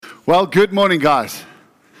Well, good morning, guys.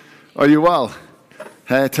 Are you well?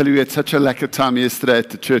 Hey, I tell you, we had such a lack of time yesterday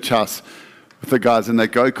at the church house with the guys, and that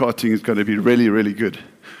go-karting is going to be really, really good.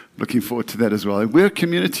 Looking forward to that as well. We're a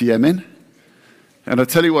community, amen? And I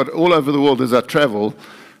tell you what, all over the world as I travel,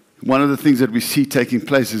 one of the things that we see taking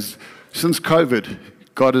place is, since COVID,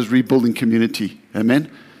 God is rebuilding community,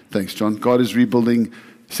 amen? Thanks, John. God is rebuilding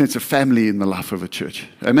a sense of family in the life of a church,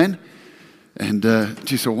 amen? And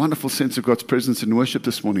just a wonderful sense of God's presence in worship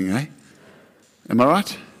this morning, eh? Am I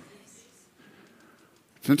right?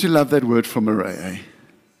 Don't you love that word from Murray, eh?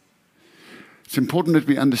 It's important that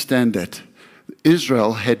we understand that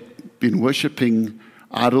Israel had been worshiping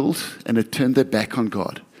idols and had turned their back on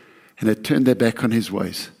God and had turned their back on His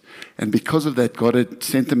ways. And because of that, God had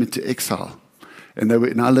sent them into exile. And they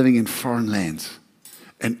were now living in foreign lands.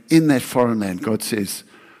 And in that foreign land, God says,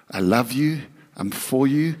 I love you, I'm for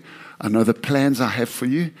you, I know the plans I have for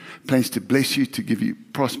you, plans to bless you, to give you,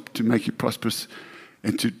 to make you prosperous,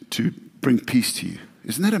 and to bring peace to you.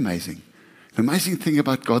 Isn't that amazing? The amazing thing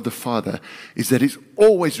about God the Father is that He's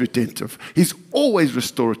always redemptive, He's always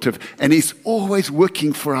restorative, and He's always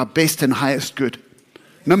working for our best and highest good.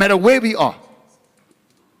 No matter where we are.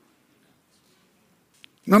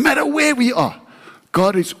 No matter where we are.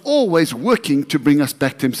 God is always working to bring us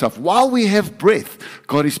back to Himself. While we have breath,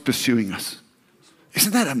 God is pursuing us.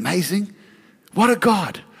 Isn't that amazing? What a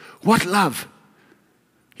God. What love.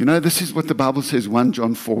 You know, this is what the Bible says, 1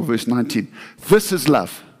 John 4, verse 19. This is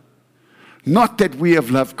love. Not that we have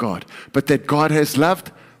loved God, but that God has loved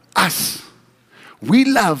us. We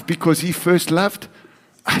love because He first loved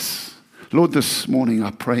us. Lord, this morning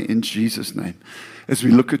I pray in Jesus' name, as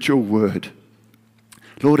we look at your word,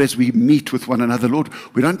 Lord, as we meet with one another, Lord,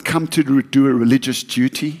 we don't come to do a religious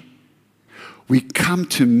duty. We come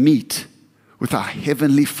to meet with our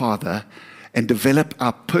Heavenly Father and develop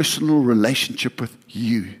our personal relationship with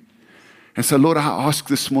you. And so, Lord, I ask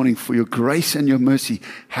this morning for your grace and your mercy.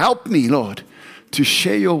 Help me, Lord, to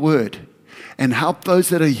share your word and help those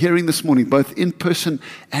that are hearing this morning, both in person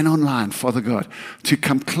and online, Father God, to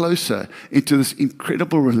come closer into this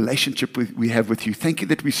incredible relationship we have with you. Thank you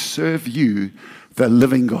that we serve you, the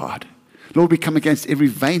living God. Lord, we come against every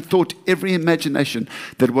vain thought, every imagination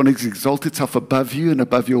that wants to exalt itself above you and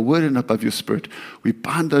above your word and above your spirit. We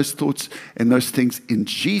bind those thoughts and those things in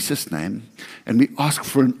Jesus' name, and we ask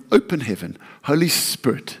for an open heaven. Holy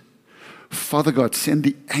Spirit, Father God, send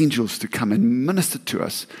the angels to come and minister to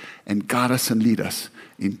us and guide us and lead us.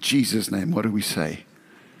 In Jesus' name, what do we say?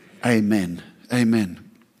 Amen. Amen.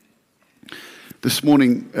 This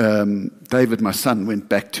morning, David, my son, went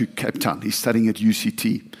back to Cape Town. He's studying at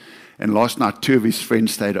UCT. And last night, 2 of his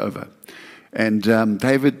friends stayed over. And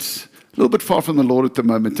David's a little bit far from the Lord at the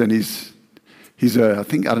moment, and he's I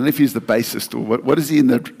don't know if he's the bassist or what is he in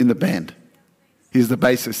the band? He's the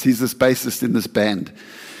bassist. He's this bassist in this band.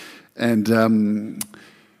 And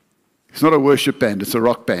it's not a worship band, it's a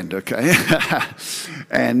rock band, okay?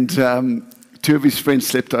 And 2 of his friends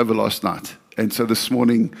slept over last night. And so this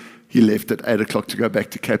morning, he left at 8 o'clock to go back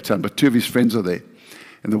to Cape Town, but 2 of his friends are there.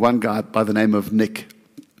 And the one guy by the name of Nick,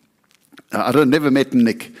 never met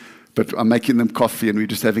Nick, but I'm making them coffee and we're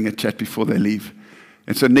just having a chat before they leave.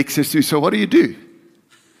 And so Nick says to me, so what do you do?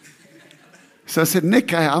 So I said,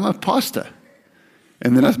 Nick, I'm a pastor.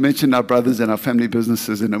 And then I mentioned our brothers and our family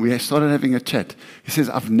businesses, and we started having a chat. He says,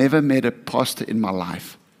 I've never met a pastor in my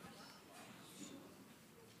life.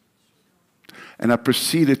 And I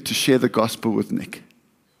proceeded to share the gospel with Nick.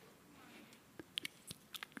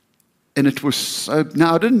 And it was so,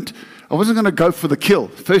 now I wasn't going to go for the kill.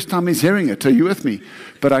 First time he's hearing it. Are you with me?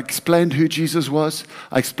 But I explained who Jesus was.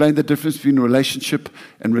 I explained the difference between relationship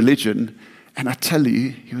and religion. And I tell you,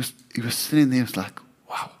 he was sitting there, he was like,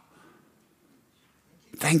 wow.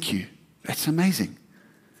 Thank you. That's amazing.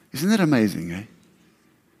 Isn't that amazing, eh?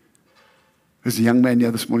 There's a young man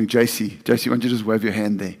here this morning, JC. JC, why don't you just wave your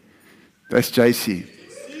hand there? That's JC.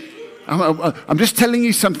 I'm just telling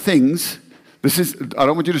you some things. I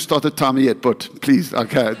don't want you to start the timer yet, but please,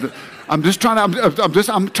 okay. I'm trying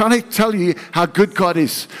to tell you how good God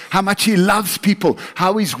is, how much He loves people,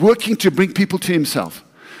 how He's working to bring people to Himself.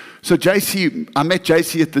 So JC, I met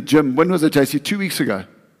JC at the gym. When was it, JC? 2 weeks ago.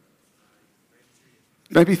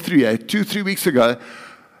 Maybe 3 weeks ago.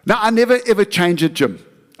 Now, I never ever change a gym.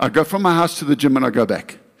 I go from my house to the gym and I go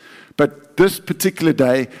back. But this particular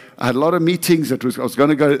day, I had a lot of meetings. I was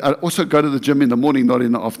going to go. I also go to the gym in the morning, not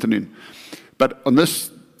in the afternoon. But on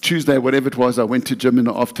this Tuesday, whatever it was, I went to gym in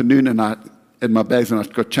the afternoon and I had my bags and I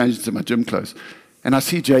got changed into my gym clothes. And I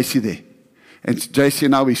see JC there. And JC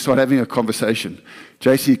and I, we start having a conversation.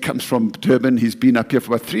 JC comes from Durban. He's been up here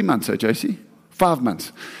for about 3 months, JC? 5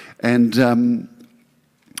 months. And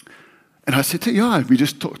And I said to her, yeah, we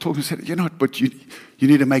just talked and said, you know what, but you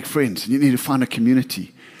need to make friends. And you need to find a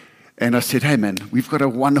community. And I said, hey, man, we've got a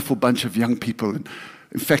wonderful bunch of young people. And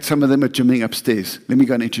in fact, some of them are gymming upstairs. Let me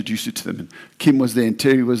go and introduce you to them. And Kim was there, and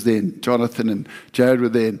Terry was there, and Jonathan and Jared were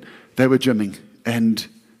there, and they were gymming. And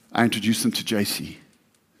I introduced them to JC.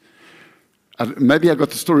 Maybe I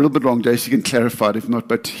got the story a little bit wrong. JC can clarify it if not.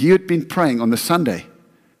 But he had been praying on the Sunday.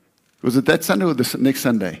 Was it that Sunday or the next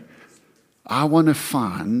Sunday? I want to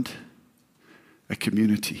find a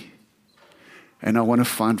community. And I want to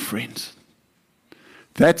find friends.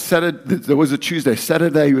 That Saturday, there was a Tuesday.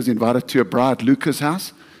 Saturday, he was invited to a bride, Luca's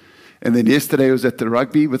house. And then yesterday, he was at the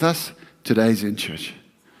rugby with us. Today, he's in church.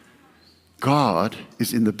 God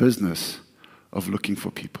is in the business of looking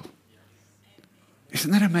for people.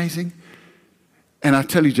 Isn't that amazing? And I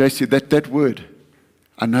tell you, JC, that word,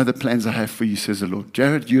 I know the plans I have for you, says the Lord.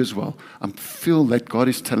 Jared, you as well. I feel that God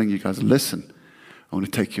is telling you guys, listen, I want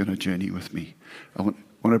to take you on a journey with me. I want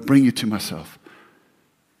to bring you to myself.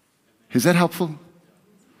 Is that helpful?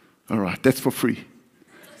 All right, that's for free.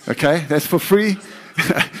 Okay, that's for free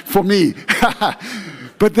for me.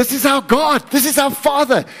 But this is our God. This is our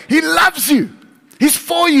Father. He loves you. He's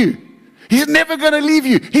for you. He's never going to leave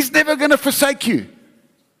you. He's never going to forsake you.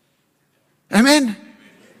 Amen?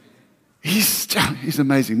 He's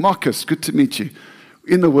amazing. Marcus, good to meet you.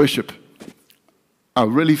 In the worship, I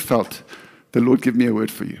really felt the Lord give me a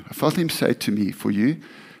word for you. I felt him say to me, for you,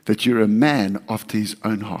 that you're a man after his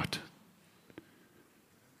own heart.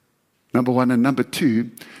 Number one. And number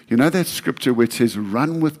two, you know that scripture where it says,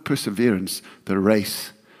 run with perseverance the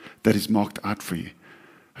race that is marked out for you.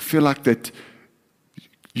 I feel like that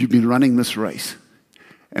you've been running this race.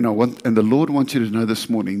 And the Lord wants you to know this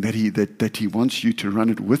morning that He wants you to run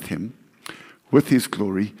it with Him, with His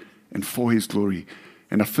glory, and for His glory.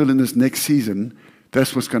 And I feel in this next season,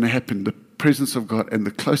 that's what's going to happen. The presence of God and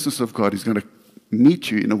the closeness of God is going to meet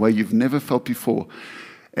you in a way you've never felt before.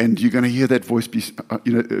 And you're going to hear that voice. I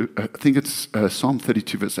think it's Psalm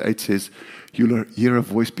 32, verse 8 says, you'll hear a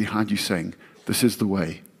voice behind you saying, this is the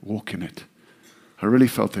way, walk in it. I really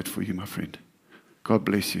felt that for you, my friend. God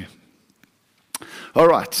bless you. All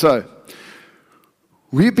right, so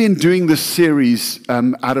we've been doing this series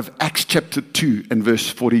out of Acts chapter 2 and verse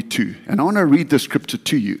 42. And I want to read the scripture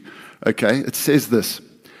to you. Okay, it says this.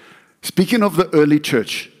 Speaking of the early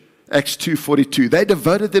church, Acts 2:42, they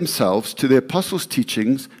devoted themselves to the apostles'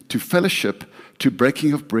 teachings, to fellowship, to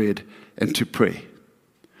breaking of bread, and to prayer.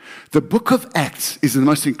 The book of Acts is the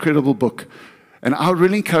most incredible book. And I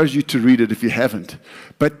really encourage you to read it if you haven't.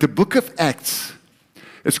 But the book of Acts,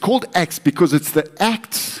 it's called Acts because it's the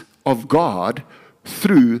acts of God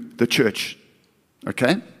through the church.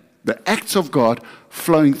 Okay? The acts of God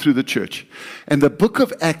flowing through the church. And the book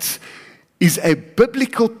of Acts is a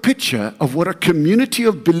biblical picture of what a community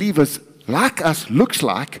of believers like us looks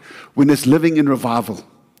like when it's living in revival.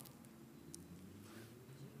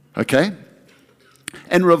 Okay?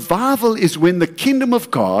 And revival is when the kingdom of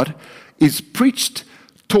God is preached,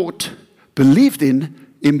 taught, believed in,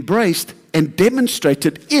 embraced, and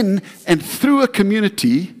demonstrated in and through a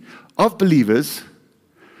community of believers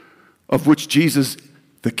of which Jesus,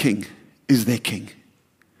 the King, is their King.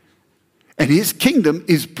 And His kingdom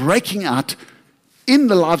is breaking out in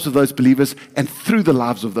the lives of those believers and through the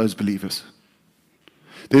lives of those believers.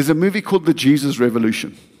 There's a movie called The Jesus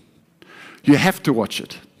Revolution. You have to watch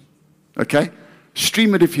it. Okay?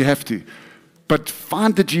 Stream it if you have to. But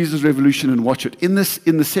find The Jesus Revolution and watch it. In the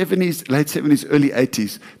 70s, late 70s, early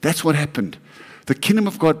 80s, that's what happened. The kingdom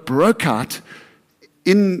of God broke out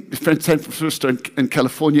in San Francisco and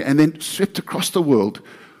California and then swept across the world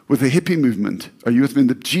with the hippie movement. Are you with me? And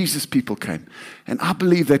the Jesus people came. And I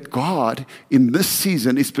believe that God in this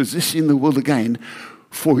season is positioning the world again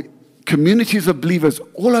for communities of believers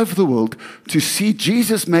all over the world to see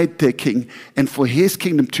Jesus made their King and for His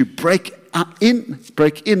kingdom to break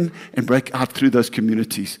in and break out through those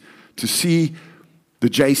communities, to see the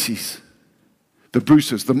JCs, the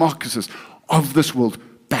Bruces, the Marcuses of this world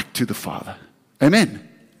back to the Father. Amen.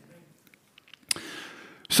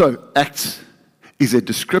 So Acts is a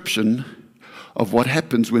description of what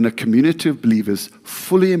happens when a community of believers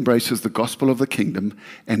fully embraces the gospel of the kingdom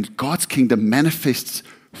and God's kingdom manifests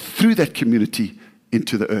through that community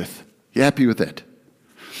into the earth. You happy with that?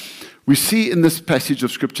 We see in this passage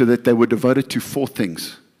of Scripture that they were devoted to four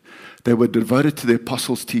things. They were devoted to the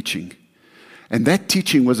apostles' teaching. And that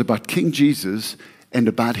teaching was about King Jesus and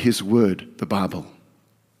about His word, the Bible.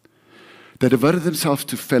 They devoted themselves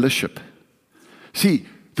to fellowship. See,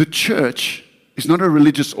 the church is not a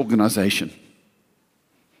religious organization.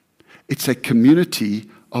 It's a community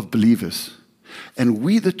of believers. And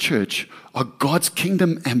we, the church, are God's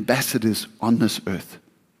kingdom ambassadors on this earth.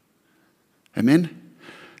 Amen?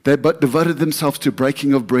 They devoted themselves to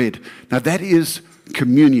breaking of bread. Now that is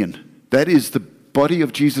communion. That is the body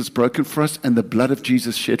of Jesus broken for us and the blood of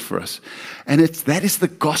Jesus shed for us. And that is the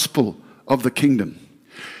gospel of the kingdom.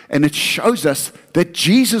 And it shows us that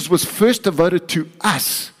Jesus was first devoted to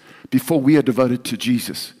us before we are devoted to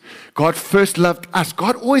Jesus. God first loved us.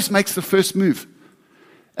 God always makes the first move.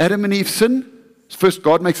 Adam and Eve sin. First,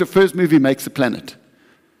 God makes the first move. He makes the planet.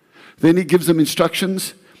 Then he gives them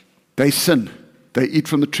instructions. They sin. They eat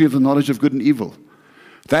from the tree of the knowledge of good and evil.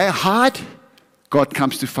 They hide. God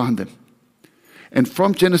comes to find them. And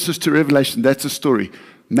from Genesis to Revelation, that's the story.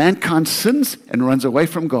 Mankind sins and runs away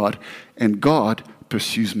from God, and God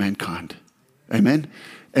pursues mankind. Amen?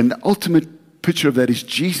 And the ultimate picture of that is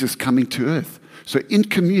Jesus coming to earth. So in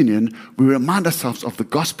communion, we remind ourselves of the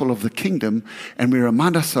gospel of the kingdom, and we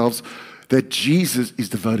remind ourselves that Jesus is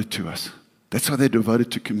devoted to us. That's why they're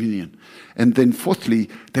devoted to communion. And then fourthly,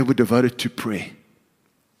 they were devoted to prayer.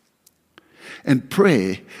 And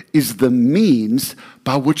prayer is the means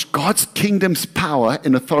by which God's kingdom's power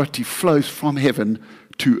and authority flows from heaven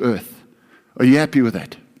to earth. Are you happy with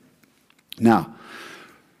that? Now,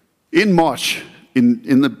 in March, in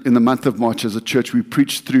the month of March as a church, we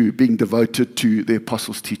preached through being devoted to the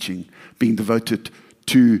apostles' teaching, being devoted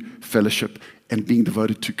to fellowship, and being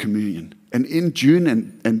devoted to communion. And in June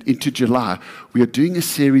and into July, we are doing a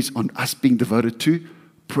series on us being devoted to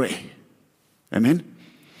prayer. Amen?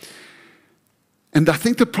 And I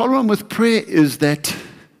think the problem with prayer is that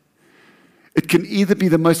it can either be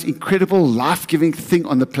the most incredible, life-giving thing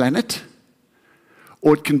on the planet,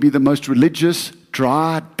 or it can be the most religious,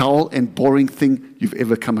 dry, dull, and boring thing you've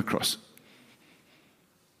ever come across.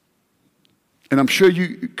 And I'm sure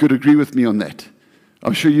you could agree with me on that.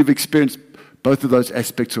 I'm sure you've experienced both of those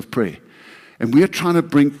aspects of prayer. And we are trying to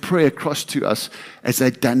bring prayer across to us as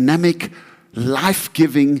a dynamic,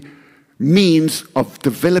 life-giving means of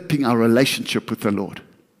developing our relationship with the Lord.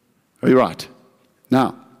 Are you right?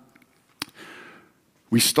 Now,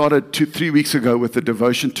 we started 3 weeks ago with a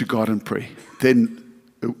devotion to God and prayer. Then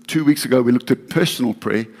 2 weeks ago, we looked at personal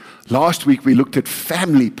prayer. Last week, we looked at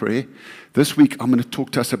family prayer. This week, I'm going to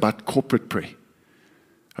talk to us about corporate prayer.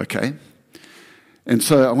 Okay? And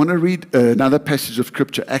so I want to read another passage of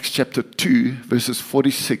Scripture, Acts chapter 2, verses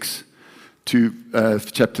 46 to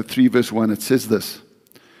chapter 3, verse 1. It says this.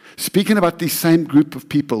 Speaking about this same group of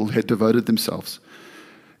people who had devoted themselves,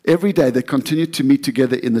 every day they continued to meet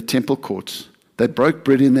together in the temple courts. They broke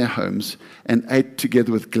bread in their homes and ate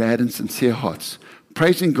together with glad and sincere hearts,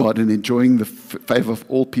 praising God and enjoying the favor of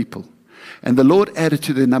all people. And the Lord added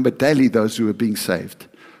to their number daily those who were being saved.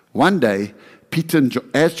 One day,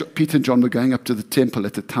 as Peter and John were going up to the temple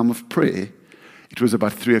at the time of prayer, it was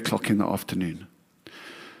about 3 o'clock in the afternoon.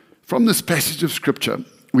 From this passage of Scripture,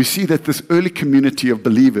 we see that this early community of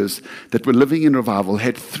believers that were living in revival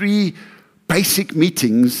had 3 basic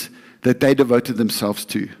meetings that they devoted themselves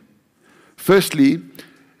to. Firstly,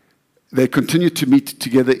 they continued to meet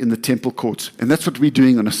together in the temple courts. And that's what we're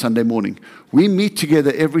doing on a Sunday morning. We meet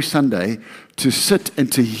together every Sunday to sit and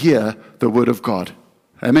to hear the Word of God.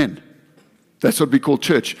 Amen. That's what we call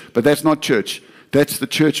church. But that's not church. That's the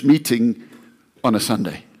church meeting on a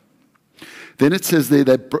Sunday. Then it says there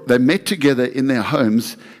they met together in their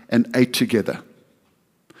homes and ate together.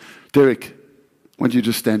 Derek, why don't you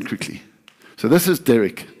just stand quickly? So this is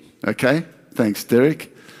Derek. Okay? Thanks,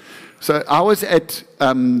 Derek. So I was at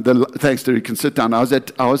thanks, Derek. You can sit down. I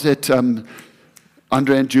was at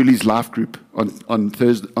Andre and Julie's life group on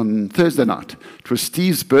Thursday night. It was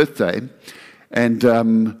Steve's birthday,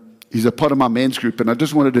 and he's a part of my men's group, and I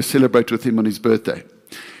just wanted to celebrate with him on his birthday.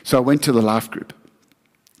 So I went to the life group.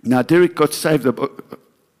 Now, Derek got saved.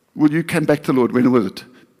 Well, you came back to the Lord. When was it?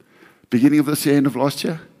 Beginning of this year, end of last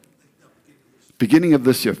year? Beginning of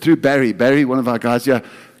this year, through Barry. Barry, one of our guys here.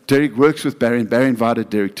 Derek works with Barry, and Barry invited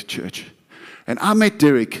Derek to church. And I met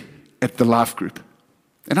Derek at the life group.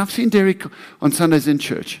 And I've seen Derek on Sundays in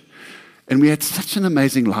church. And we had such an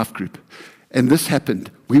amazing life group. And this happened.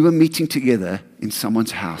 We were meeting together in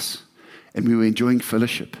someone's house, and we were enjoying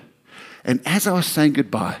fellowship. And as I was saying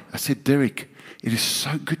goodbye, I said, Derek, it is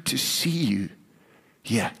so good to see you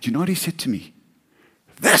here. Do you know what he said to me?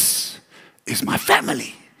 This is my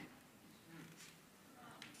family.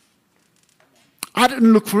 I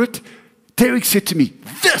didn't look for it. Derek said to me,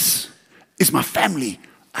 this is my family.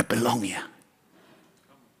 I belong here.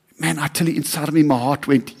 Man, I tell you, inside of me, my heart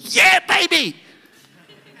went, yeah, baby.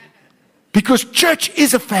 Because church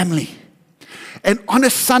is a family. And on a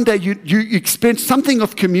Sunday, you experience something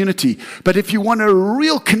of community. But if you want a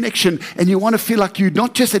real connection and you want to feel like you're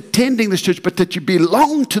not just attending this church, but that you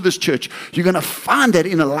belong to this church, you're going to find that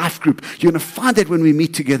in a life group. You're going to find that when we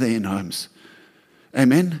meet together in homes.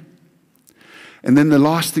 Amen? And then the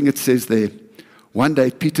last thing it says there, one day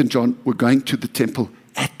Peter and John were going to the temple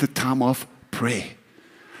at the time of prayer.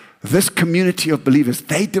 This community of believers,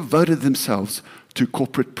 they devoted themselves to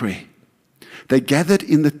corporate prayer. They gathered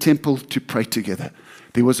in the temple to pray together.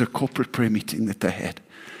 There was a corporate prayer meeting that they had.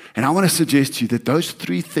 And I want to suggest to you that those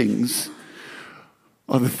three things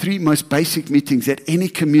are the three most basic meetings that any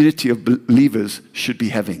community of believers should be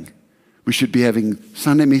having. We should be having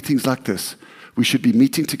Sunday meetings like this. We should be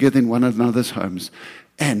meeting together in one another's homes.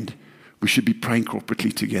 And we should be praying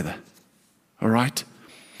corporately together. All right?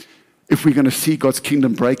 If we're going to see God's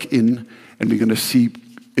kingdom break in and we're going to see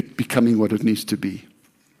it becoming what it needs to be.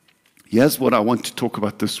 Here's what I want to talk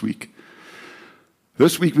about this week.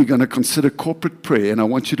 This week we're going to consider corporate prayer, and I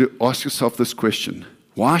want you to ask yourself this question.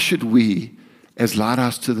 Why should we, as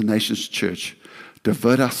Lighthouse to the Nations Church,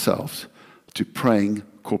 devote ourselves to praying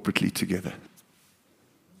corporately together?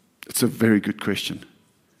 It's a very good question.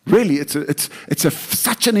 Really, it's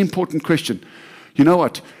such an important question. You know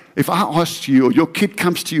what? If I ask you, or your kid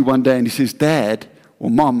comes to you one day and he says, Dad or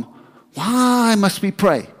Mom, why must we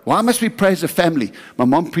pray? Why must we pray as a family? My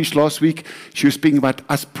mom preached last week. She was speaking about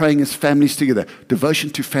us praying as families together. Devotion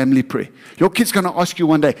to family prayer. Your kid's going to ask you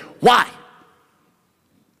one day, why?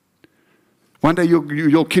 One day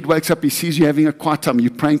your kid wakes up, he sees you having a quiet time,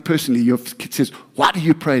 you're praying personally. Your kid says, why do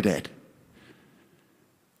you pray, Dad?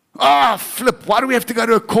 Oh, flip, why do we have to go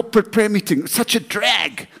to a corporate prayer meeting? It's such a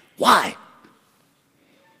drag. Why?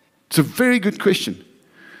 It's a very good question.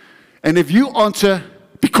 And if you answer,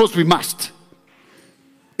 because we must,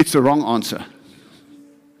 it's the wrong answer.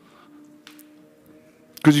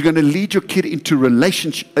 Because you're going to lead your kid into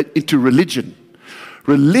religion.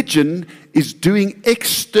 Religion is doing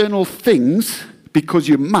external things because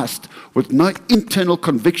you must, with no internal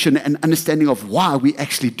conviction and understanding of why we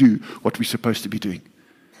actually do what we're supposed to be doing.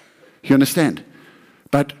 You understand?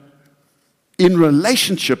 But in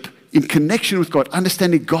relationship, in connection with God,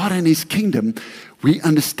 understanding God and His kingdom, we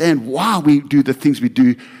understand why we do the things we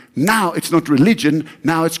do. Now it's not religion,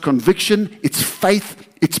 now it's conviction, it's faith,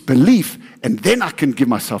 it's belief, and then I can give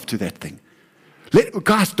myself to that thing.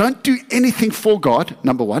 Guys, don't do anything for God,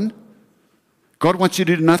 number one. God wants you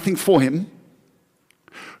to do nothing for Him.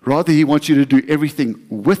 Rather, He wants you to do everything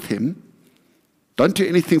with Him. Don't do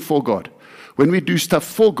anything for God. When we do stuff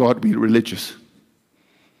for God, we're religious.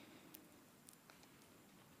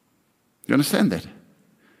 You understand that?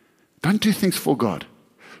 Don't do things for God.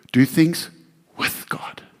 Do things with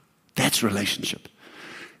God. That's relationship.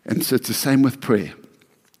 And so it's the same with prayer.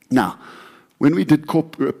 Now, when we did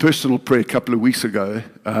personal prayer a couple of weeks ago,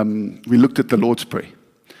 we looked at the Lord's Prayer.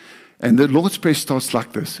 And the Lord's Prayer starts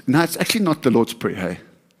like this. Now, it's actually not the Lord's Prayer, hey?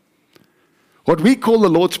 What we call the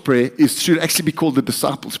Lord's Prayer should actually be called the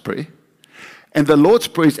Disciples' Prayer. And the Lord's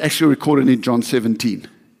Prayer is actually recorded in John 17.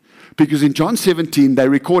 Because in John 17, they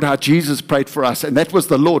record how Jesus prayed for us, and that was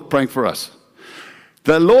the Lord praying for us.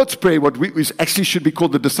 The Lord's Prayer, what we actually should be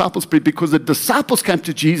called the Disciples' Prayer, because the disciples came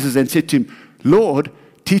to Jesus and said to Him, Lord,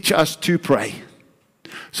 teach us to pray.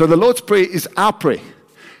 So the Lord's Prayer is our prayer.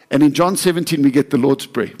 And in John 17, we get the Lord's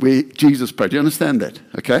Prayer, where Jesus prayed. Do you understand that?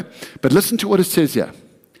 Okay? But listen to what it says here.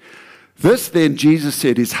 This then, Jesus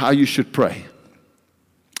said, is how you should pray.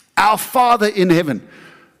 Our Father in heaven.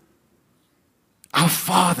 Our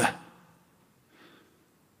Father.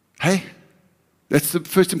 Hey? That's the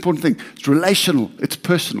first important thing. It's relational. It's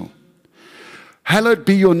personal. Hallowed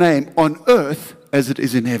be your name on earth as it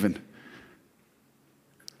is in heaven.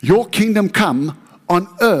 Your kingdom come on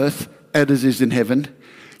earth as it is in heaven.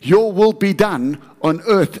 Your will be done on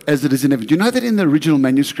earth as it is in heaven. Do you know that in the original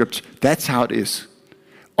manuscript, that's how it is?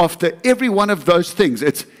 After every one of those things,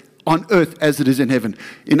 it's on earth as it is in heaven.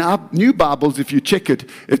 In our new Bibles, if you check it,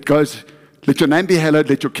 it goes, let your name be hallowed,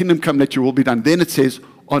 let your kingdom come, let your will be done. Then it says,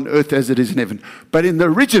 on earth as it is in heaven. But in the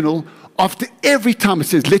original, after every time it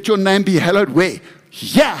says, let your name be hallowed, where?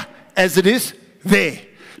 Yeah, as it is there.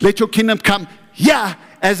 Let your kingdom come, yeah,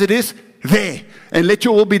 as it is there. And let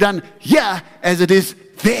your will be done, yeah, as it is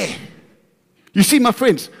there. You see, my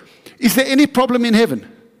friends, is there any problem in heaven?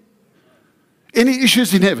 Any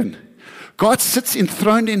issues in heaven? God sits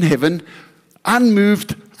enthroned in heaven,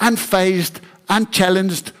 unmoved, unfazed,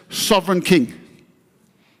 unchallenged, sovereign king.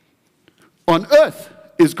 On earth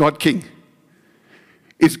is God king.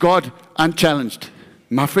 Is God unchallenged?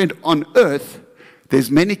 My friend, on earth, there's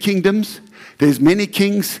many kingdoms, there's many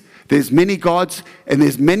kings, there's many gods, and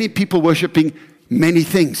there's many people worshiping many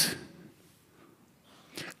things.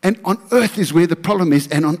 And on earth is where the problem is,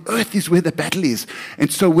 and on earth is where the battle is.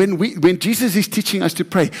 And so when Jesus is teaching us to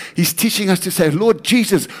pray, he's teaching us to say, Lord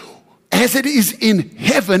Jesus, as it is in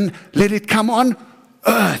heaven, let it come on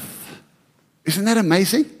earth. Isn't that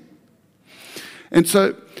amazing? And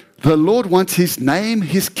so the Lord wants his name,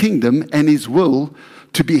 his kingdom, and his will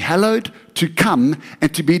to be hallowed, to come,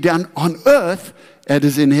 and to be done on earth as it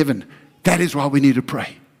is in heaven. That is why we need to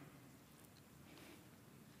pray.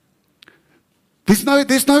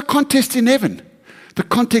 There's no contest in heaven. The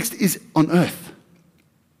contest is on earth.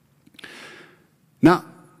 Now,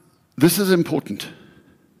 this is important.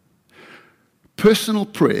 Personal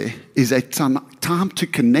prayer is a time to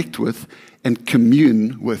connect with and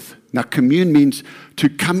commune with. Now, commune means to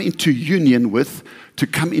come into union with, to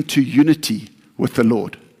come into unity with the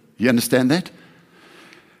Lord. You understand that?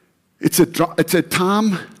 It's a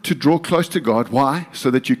time to draw close to God. Why?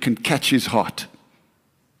 So that you can catch his heart.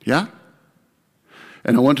 Yeah?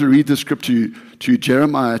 And I want to read the scripture to you,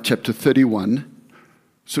 Jeremiah chapter 31.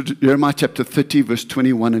 So Jeremiah chapter 30, verse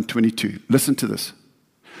 21 and 22. Listen to this.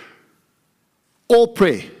 All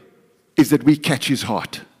prayer is that we catch his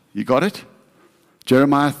heart. You got it?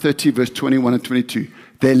 Jeremiah 30, verse 21 and 22.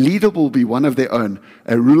 Their leader will be one of their own.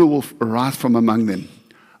 A ruler will arise from among them.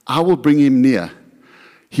 I will bring him near.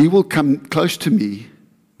 He will come close to me.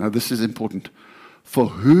 Now this is important. For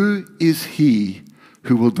who is he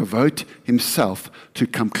who will devote himself to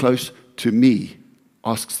come close to me,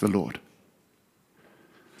 asks the Lord.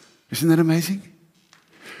 Isn't that amazing?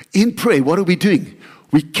 In prayer, what are we doing?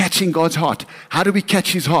 We're catching God's heart. How do we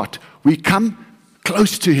catch his heart? We come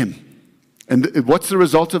close to him. And what's the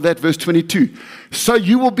result of that? Verse 22. So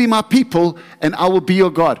you will be my people, and I will be your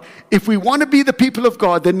God. If we want to be the people of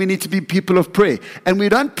God, then we need to be people of prayer. And we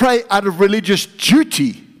don't pray out of religious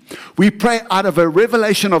duty. We pray out of a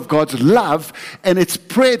revelation of God's love, and it's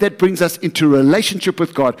prayer that brings us into a relationship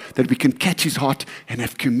with God, that we can catch his heart and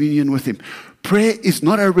have communion with him. Prayer is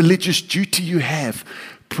not a religious duty you have.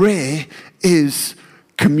 Prayer is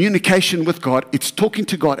communication with God. It's talking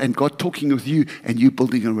to God and God talking with you, and you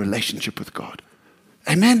building a relationship with God.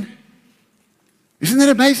 Amen? Isn't that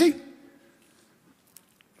amazing?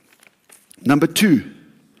 Number 2,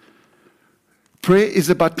 prayer is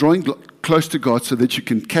about drawing close to God so that you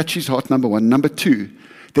can catch his heart, number 1. Number 2,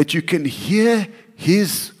 that you can hear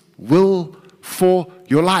his will for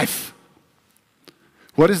your life.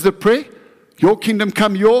 What is the prayer? Your kingdom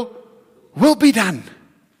come, your will be done.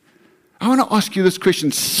 I want to ask you this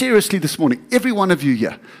question seriously this morning. Every one of you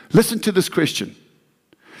here, listen to this question.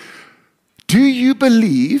 Do you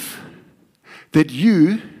believe that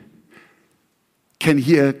you can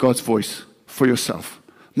hear God's voice for yourself?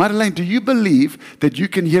 Madeleine, do you believe that you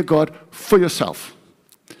can hear God for yourself?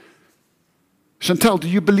 Chantal, do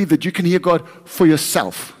you believe that you can hear God for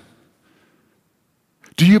yourself?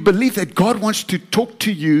 Do you believe that God wants to talk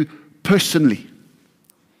to you personally?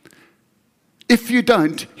 If you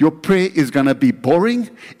don't, your prayer is going to be boring,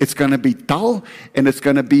 it's going to be dull, and it's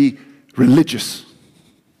going to be religious.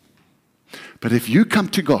 But if you come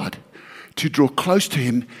to God to draw close to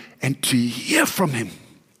him and to hear from him,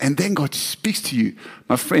 and then God speaks to you,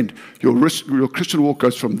 my friend, your Christian walk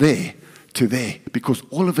goes from there to there, because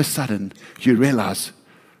all of a sudden you realize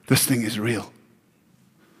this thing is real.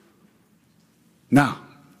 Now,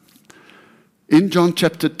 in John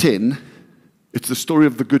chapter 10, it's the story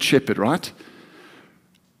of the Good Shepherd, right?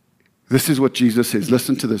 This is what Jesus says.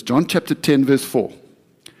 Listen to this. John chapter 10, verse 4.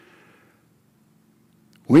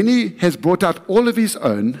 When he has brought out all of his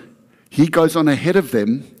own, he goes on ahead of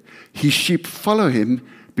them. His sheep follow him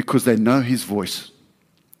because they know his voice.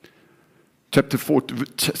 Chapter 4,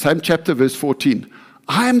 same chapter, verse 14.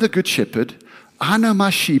 I am the good shepherd. I know my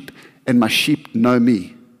sheep, and my sheep know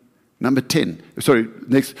me. Number 10. Sorry,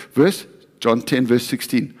 next verse. John 10, verse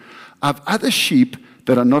 16. I have other sheep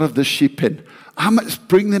that are not of this sheep pen. I must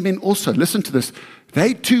bring them in also. Listen to this.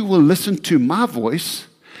 They too will listen to my voice,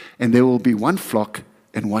 and there will be one flock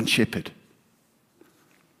and one shepherd.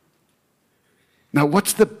 Now,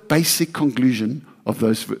 what's the basic conclusion of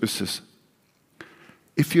those verses?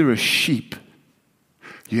 If you're a sheep,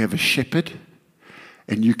 you have a shepherd,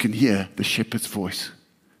 and you can hear the shepherd's voice.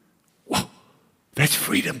 Whoa, that's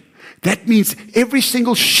freedom. That means every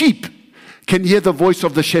single sheep can hear the voice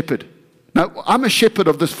of the shepherd. Now, I'm a shepherd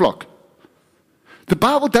of this flock. The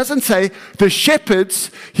Bible doesn't say the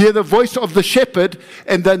shepherds hear the voice of the shepherd,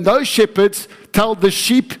 and then those shepherds tell the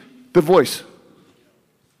sheep the voice.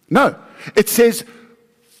 No, it says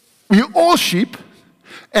we're all sheep,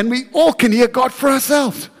 and we all can hear God for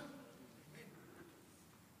ourselves.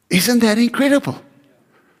 Isn't that incredible?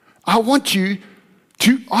 I want you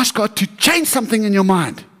to ask God to change something in your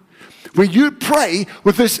mind. where you pray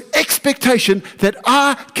with this expectation that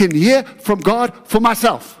I can hear from God for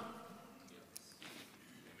myself.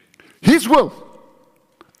 His will,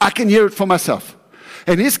 I can hear it for myself.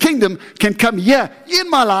 And His kingdom can come here in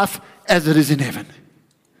my life as it is in heaven.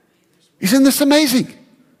 Isn't this amazing?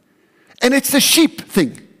 And it's the sheep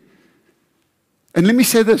thing. And let me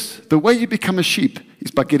say this, the way you become a sheep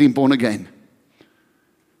is by getting born again.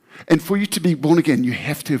 And for you to be born again, you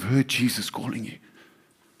have to have heard Jesus calling you.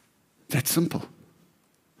 That's simple.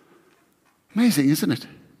 Amazing, isn't it?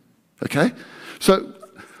 Okay? So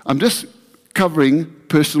I'm just covering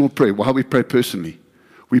personal prayer, how we pray personally.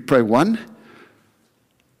 We pray, 1,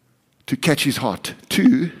 to catch His heart.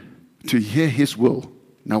 2, to hear His will.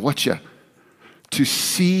 Now watch here. To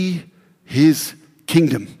see His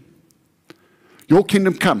kingdom. Your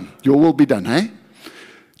kingdom come, your will be done, eh?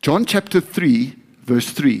 John chapter 3, verse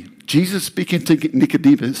 3. Jesus speaking to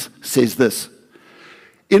Nicodemus says this.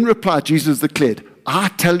 In reply, Jesus declared, I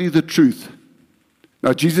tell you the truth.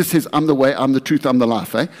 Now, Jesus says, I'm the way, I'm the truth, I'm the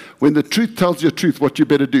life. Eh? When the truth tells you the truth, what you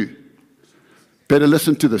better do? Better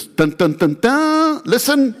listen to this. Dun, dun, dun, dun.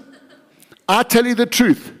 Listen. I tell you the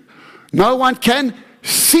truth. No one can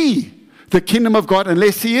see the kingdom of God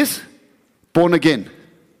unless he is born again.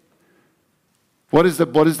 What is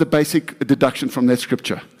the basic deduction from that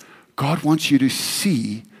scripture? God wants you to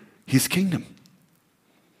see His kingdom.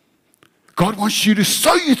 God wants you to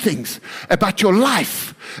show you things about your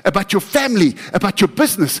life, about your family, about your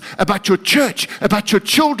business, about your church, about your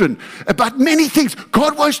children, about many things.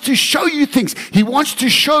 God wants to show you things. He wants to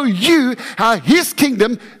show you how His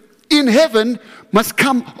kingdom in heaven must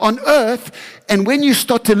come on earth. And when you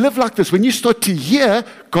start to live like this, when you start to hear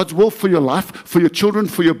God's will for your life, for your children,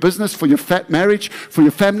 for your business, for your marriage, for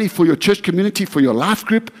your family, for your church community, for your life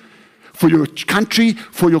group, for your country,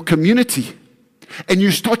 for your community, and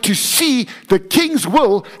you start to see the King's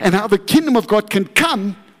will and how the kingdom of God can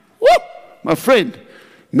come, woo, my friend,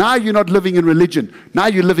 now you're not living in religion. Now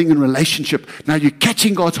you're living in relationship. Now you're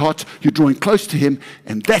catching God's heart. You're drawing close to Him.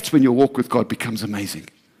 And that's when your walk with God becomes amazing.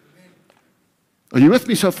 Are you with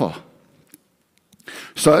me so far?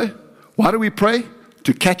 So, why do we pray?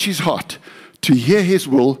 To catch His heart, to hear His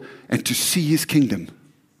will, and to see His kingdom.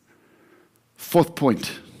 4th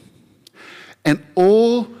point. And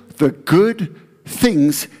all the good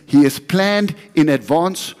things He has planned in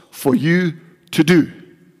advance for you to do.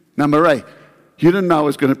 Now, Murray, you didn't know I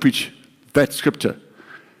was going to preach that scripture.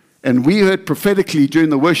 And we heard prophetically during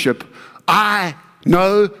the worship, I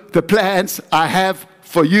know the plans I have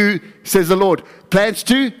for you, says the Lord. Plans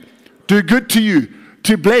to do good to you,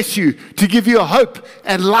 to bless you, to give you a hope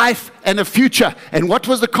and life and a future. And what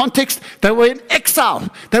was the context? They were in exile.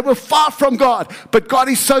 They were far from God. But God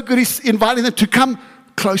is so good, He's inviting them to come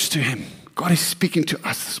close to Him. God is speaking to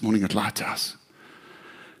us this morning at Lighthouse.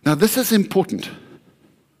 Now, this is important.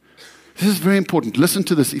 This is very important. Listen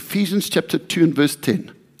to this. Ephesians chapter 2 and verse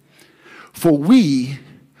 10. For we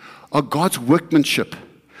are God's workmanship,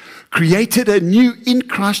 created anew in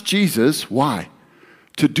Christ Jesus. Why?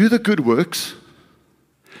 To do the good works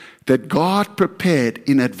that God prepared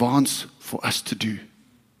in advance for us to do.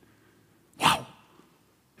 Wow.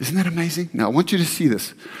 Isn't that amazing? Now, I want you to see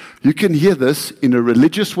this. You can hear this in a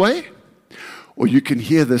religious way, or you can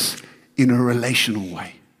hear this in a relational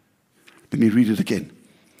way. Let me read it again.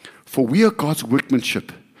 For we are God's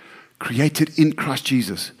workmanship, created in Christ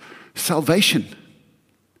Jesus. Salvation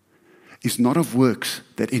is not of works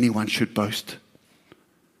that anyone should boast.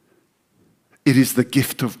 It is the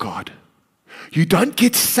gift of God. You don't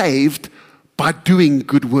get saved by doing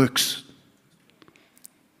good works.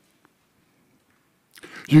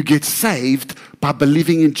 You get saved by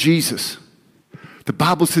believing in Jesus. The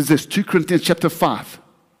Bible says this, 2 Corinthians chapter 5.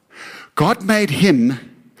 God made Him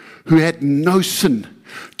who had no sin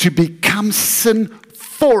to become sin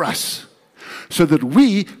for us, so that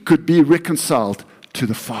we could be reconciled to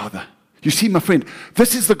the Father. You see, my friend,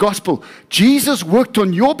 this is the gospel. Jesus worked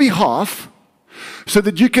on your behalf so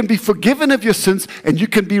that you can be forgiven of your sins and you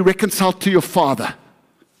can be reconciled to your Father.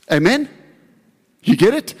 Amen? You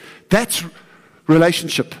get it? That's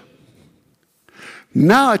relationship.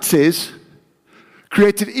 Now it says,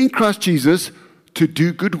 created in Christ Jesus to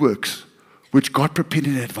do good works, which God prepared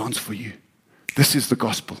in advance for you. This is the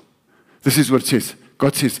gospel. This is what it says.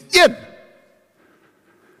 God says, Ian,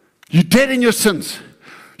 you're dead in your sins.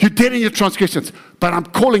 You're dead in your transgressions. But I'm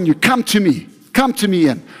calling you, come to me. Come to me,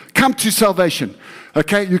 Ian. Come to salvation.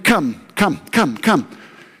 Okay, you come.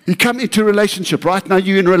 You come into relationship. Right now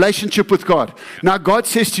you're in relationship with God. Now God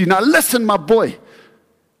says to you, now listen, my boy.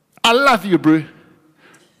 I love you, bro.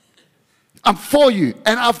 I'm for you.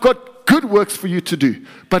 And I've got good works for you to do.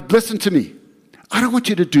 But listen to me. I don't want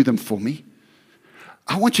you to do them for me.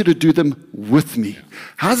 I want you to do them with me.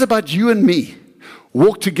 How's about you and me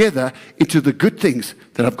walk together into the good things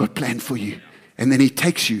that I've got planned for you? And then he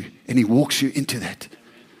takes you and he walks you into that.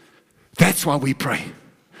 That's why we pray.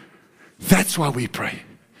 That's why we pray.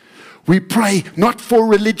 We pray not for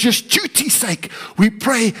religious duty's sake. We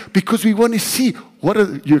pray because we want to see,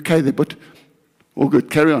 you okay there, but all good,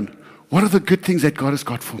 carry on. What are the good things that God has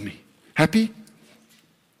got for me? Happy?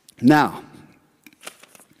 Now,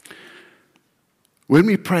 when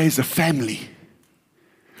we pray as a family,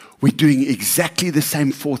 we're doing exactly the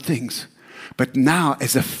same 4 things. But now,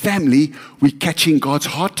 as a family, we're catching God's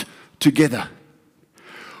heart together.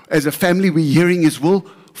 As a family, we're hearing His will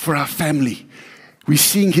for our family. We're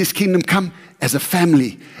seeing His kingdom come as a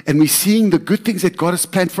family. And we're seeing the good things that God has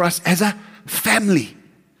planned for us as a family.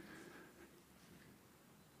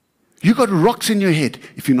 You got rocks in your head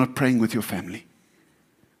if you're not praying with your family.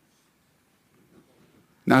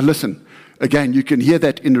 Now listen, again, you can hear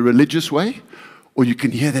that in a religious way, or you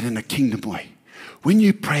can hear that in a kingdom way. When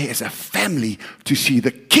you pray as a family to see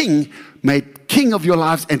the King made King of your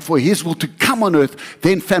lives and for His will to come on earth,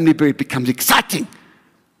 then family prayer becomes exciting.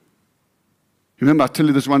 Remember, I'll tell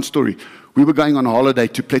you this one story. We were going on a holiday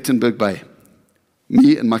to Plettenberg Bay,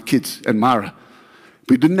 me and my kids and Mara.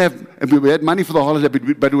 We didn't have, and we had money for the holiday,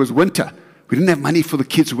 but it was winter. We didn't have money for the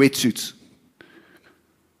kids' wetsuits.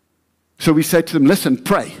 So we said to them, listen,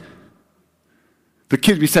 pray. The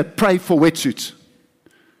kids, we said, pray for wetsuits.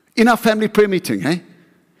 In our family prayer meeting, eh?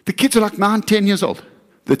 The kids are like 9, 10 years old.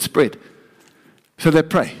 That spread. So they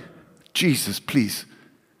pray, Jesus, please,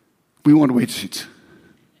 we want wetsuits.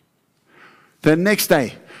 The next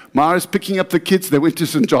day, Mara's picking up the kids. They went to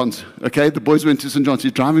St. John's. Okay, the boys went to St. John's.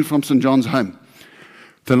 He's driving from St. John's home.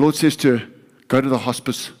 The Lord says to her, go to the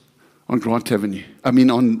hospice on on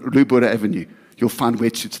Lubura Avenue. You'll find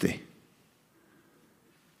wetsuits there.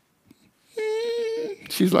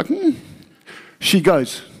 She's like, She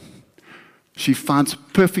goes. She finds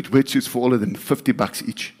perfect wetsuits for all of them, $50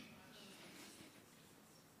 each.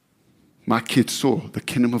 My kids saw the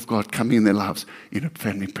kingdom of God coming in their lives in a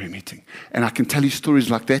family prayer meeting. And I can tell you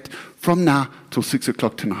stories like that from now till 6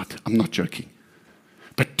 o'clock tonight. I'm not joking.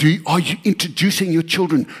 But are you introducing your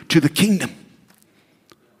children to the kingdom?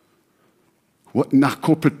 What now?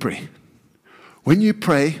 Corporate prayer. When you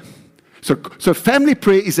pray, so family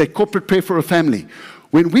prayer is a corporate prayer for a family.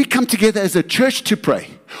 When we come together as a church to pray,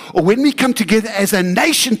 or when we come together as a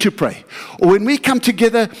nation to pray, or when we come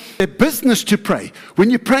together as a business to pray, when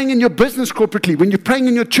you're praying in your business corporately, when you're praying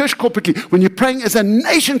in your church corporately, when you're praying as a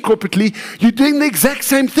nation corporately, you're doing the exact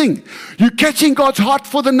same thing. You're catching God's heart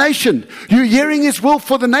for the nation. You're hearing His will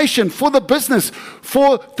for the nation, for the business,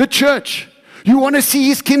 for the church. You want to see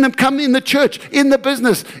His kingdom come in the church, in the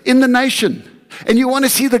business, in the nation. And you want to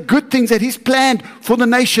see the good things that He's planned for the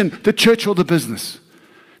nation, the church, or the business.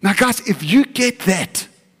 Now, guys, if you get that,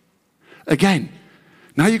 again,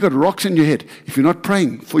 now you've got rocks in your head. If you're not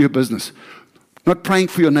praying for your business, not praying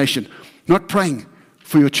for your nation, not praying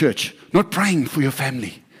for your church, not praying for your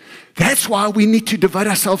family. That's why we need to devote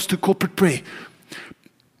ourselves to corporate prayer.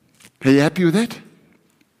 Are you happy with that?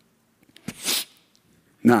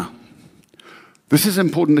 Now, this is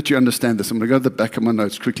important that you understand this. I'm going to go to the back of my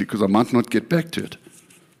notes quickly because I might not get back to it.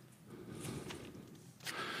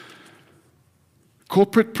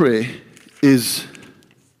 Corporate prayer has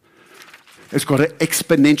got an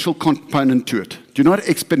exponential component to it. Do you know what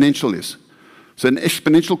exponential is? So an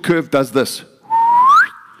exponential curve does this.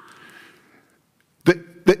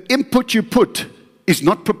 The input you put is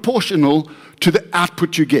not proportional to the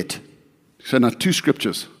output you get. So now 2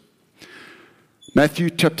 scriptures. Matthew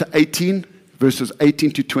chapter 18, verses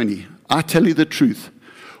 18 to 20. I tell you the truth.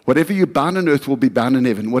 Whatever you bind on earth will be bound in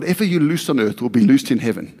heaven. Whatever you loose on earth will be loosed in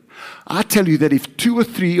heaven. I tell you that if 2 or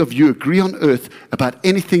 3 of you agree on earth about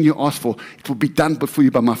anything you ask for, it will be done before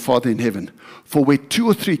you by my Father in heaven. For where 2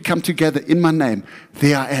 or 3 come together in my name,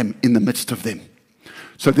 there I am in the midst of them.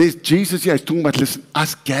 So there's Jesus here. He's talking about, listen,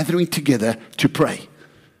 us gathering together to pray.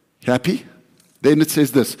 Happy? Then it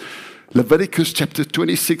says this. Leviticus chapter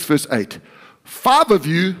 26, verse 8. 5 of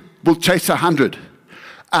you will chase 100.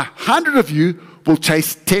 100 of you will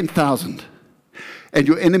chase 10,000. And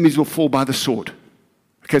your enemies will fall by the sword.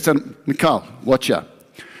 Okay, so Mikhail, watch out.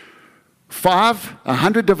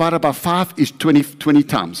 100 divided by 5 is 20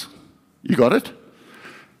 times. You got it?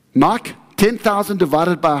 Mark, 10,000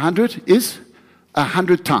 divided by 100 is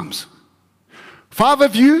 100 times. 5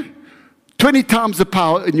 of you, 20 times the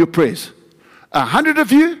power in your prayers. 100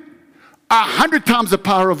 of you, 100 times the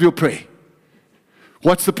power of your prayer.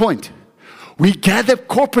 What's the point? We gather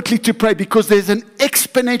corporately to pray because there's an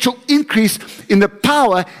exponential increase in the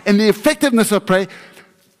power and the effectiveness of prayer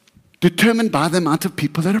determined by the amount of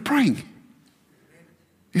people that are praying.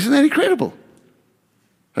 Isn't that incredible?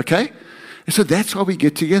 Okay? And so that's why we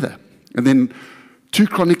get together. And then 2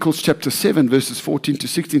 Chronicles chapter 7, verses 14 to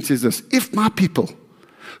 16 says this: if my people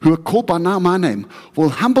who are called by now my name will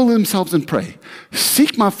humble themselves and pray,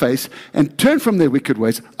 seek my face, and turn from their wicked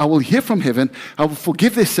ways, I will hear from heaven, I will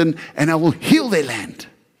forgive their sin, and I will heal their land.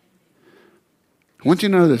 I want you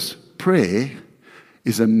to know this. Prayer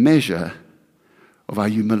is a measure of our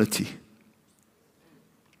humility.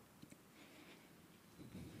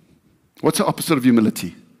 What's the opposite of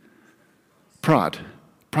humility? Pride.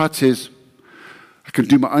 Pride says, I can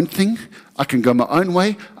do my own thing, I can go my own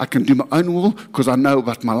way, I can do my own will because I know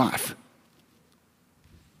about my life.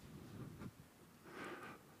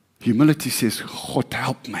 Humility says, God,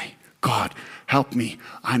 help me. God, help me.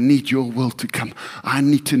 I need your will to come. I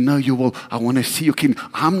need to know your will. I want to see your kingdom.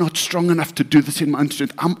 I'm not strong enough to do this in my own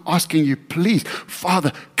strength. I'm asking you, please,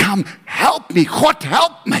 Father, come, help me. God,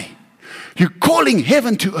 help me. You're calling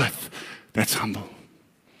heaven to earth. That's humble.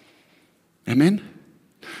 Amen?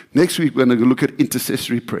 Next week, we're going to look at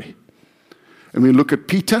intercessory prayer. And we look at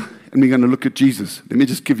Peter, and we're going to look at Jesus. Let me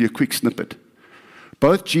just give you a quick snippet.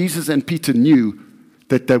 Both Jesus and Peter knew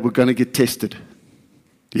that they were going to get tested.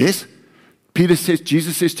 Yes?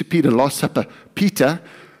 Jesus says to Peter, Last Supper, Peter,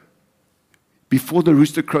 before the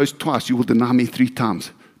rooster crows twice, you will deny me 3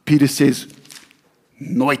 times. Peter says,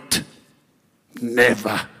 Nooit,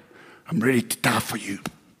 never. I'm ready to die for you.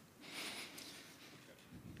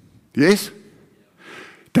 Yes?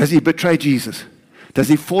 Does he betray Jesus? Does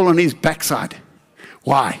he fall on his backside?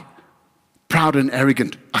 Why? Proud and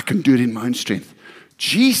arrogant. I can do it in my own strength.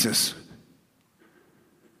 Jesus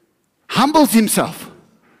humbles himself.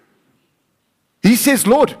 He says,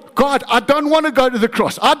 Lord, God, I don't want to go to the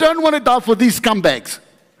cross. I don't want to die for these scumbags.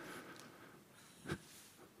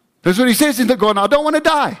 That's what he says in the garden. I don't want to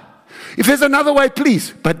die. If there's another way,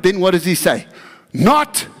 please. But then what does he say?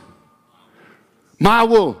 Not my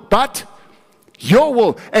will, but your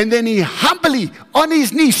will. And then he humbly, on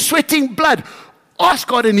his knees, sweating blood, asks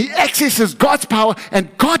God, and he accesses God's power,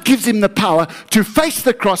 and God gives him the power to face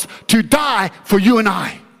the cross, to die for you and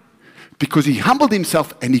I. Because he humbled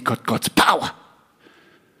himself and he got God's power.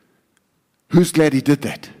 Who's glad he did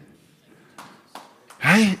that?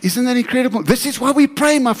 Hey, isn't that incredible? This is why we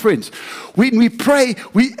pray, my friends. When we pray,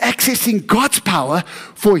 we're accessing God's power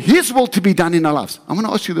for his will to be done in our lives. I'm going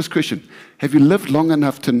to ask you this question. Have you lived long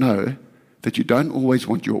enough to know that you don't always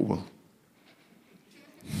want your will?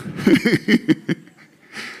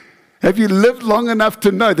 Have you lived long enough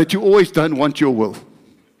to know that you always don't want your will?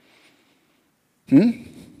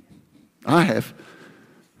 I have.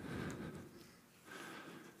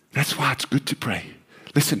 That's why it's good to pray.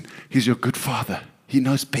 Listen, he's your good father. He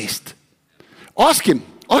knows best. Ask him.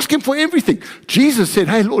 Ask him for everything. Jesus said,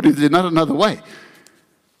 hey, Lord, is there not another way?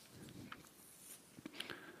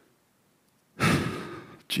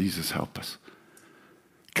 Jesus, help us.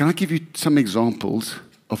 Can I give you some examples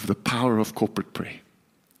of the power of corporate prayer?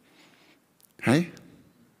 Hey?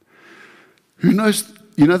 Who knows,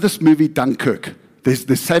 you know this movie Dunkirk?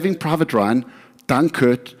 There's Saving Private Ryan,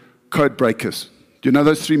 Dunkirk, Code Breakers. Do you know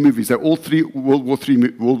those 3 movies? They're all 3 World War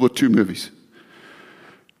II movies.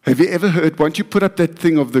 Have you ever heard, why don't you put up that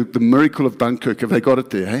thing of the miracle of Dunkirk? Have they got it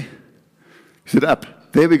there, hey? Is it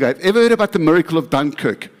up? There we go. Have you ever heard about the miracle of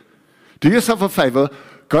Dunkirk? Do yourself a favor,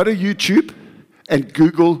 go to YouTube and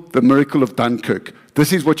Google the miracle of Dunkirk.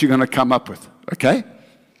 This is what you're going to come up with, okay?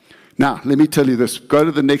 Now, let me tell you this. Go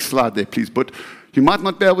to the next slide there, please. But you might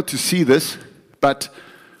not be able to see this, but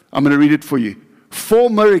I'm going to read it for you. 4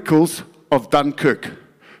 miracles of Dunkirk.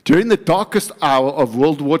 During the darkest hour of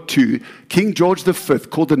World War II, King George V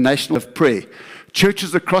called a nation of prayer.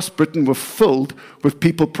 Churches across Britain were filled with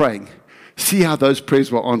people praying. See how those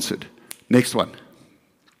prayers were answered. Next one.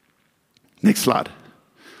 Next slide.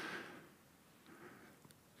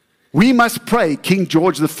 We must pray, King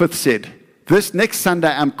George V said. This next Sunday,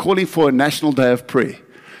 I'm calling for a national day of prayer.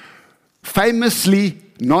 Famously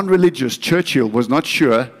non-religious Churchill was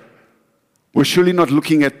surely not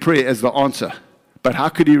looking at prayer as the answer. But how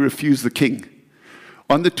could he refuse the king?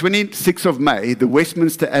 On the 26th of May, the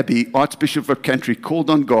Westminster Abbey Archbishop of Canterbury called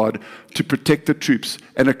on God to protect the troops.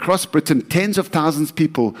 And across Britain, tens of thousands of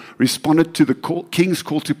people responded to the king's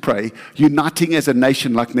call to pray, uniting as a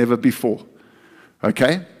nation like never before.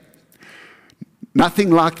 Okay?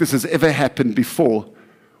 Nothing like this has ever happened before,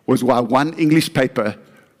 was why one English paper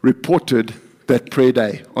reported that prayer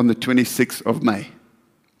day on the 26th of May.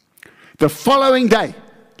 The following day,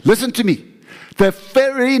 listen to me, the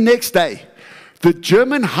very next day, The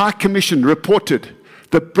German High Commission reported,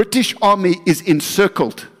 the British army is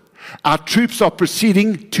encircled. Our troops are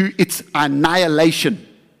proceeding to its annihilation.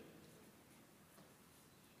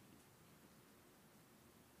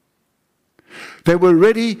 They were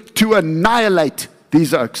ready to annihilate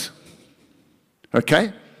these oaks.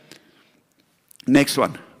 Okay? Next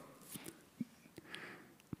one.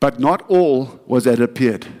 But not all was as it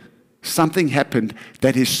appeared. Something happened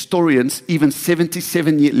that historians, even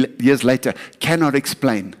 77 years later, cannot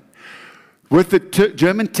explain. With the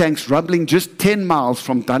German tanks rumbling just 10 miles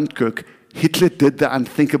from Dunkirk, Hitler did the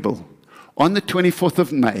unthinkable. On the 24th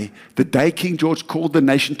of May, the day King George called the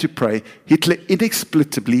nation to pray, Hitler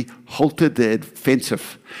inexplicably halted the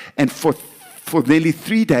offensive. And for nearly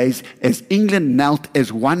 3 days, as England knelt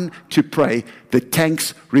as one to pray, the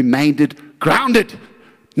tanks remained grounded.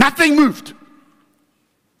 Nothing moved.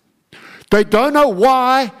 They don't know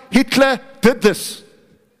why Hitler did this.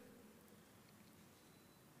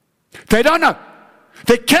 They don't know.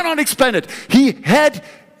 They cannot explain it. He had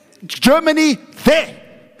Germany there.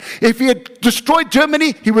 If he had destroyed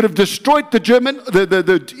Germany, he would have destroyed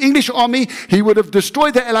the English army. He would have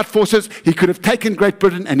destroyed the Allied forces. He could have taken Great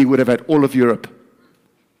Britain, and he would have had all of Europe.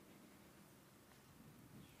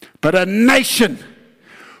 But a nation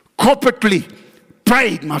corporately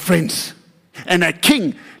prayed, my friends, and a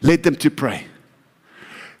king led them to pray.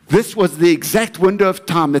 This was the exact window of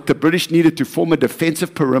time that the British needed to form a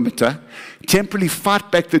defensive perimeter, temporarily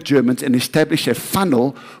fight back the Germans, and establish a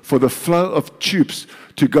funnel for the flow of troops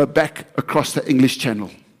to go back across the English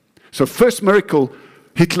Channel. So first miracle,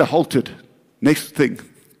 Hitler halted. Next thing.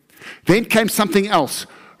 Then came something else,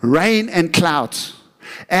 rain and clouds.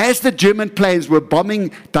 As the German planes were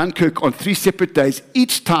bombing Dunkirk on 3 separate days,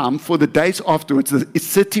 each time for the days afterwards, the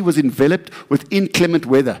city was enveloped with inclement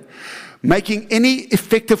weather, making any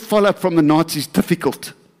effective follow-up from the Nazis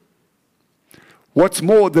difficult. What's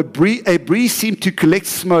more, a breeze seemed to collect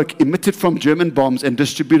smoke emitted from German bombs and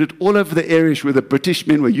distributed all over the areas where the British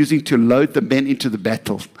men were using to load the men into the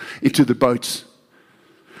boats.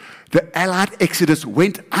 The Allied exodus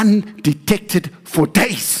went undetected for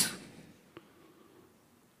days.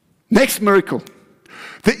 Next miracle.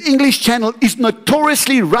 The English Channel is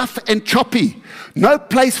notoriously rough and choppy. No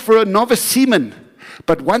place for a novice seaman.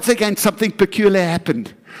 But once again, something peculiar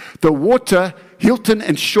happened. The water Hilton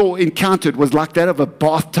and Shaw encountered was like that of a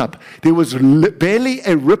bathtub. There was barely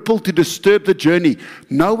a ripple to disturb the journey.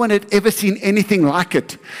 No one had ever seen anything like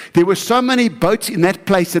it. There were so many boats in that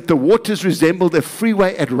place that the waters resembled a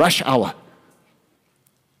freeway at rush hour.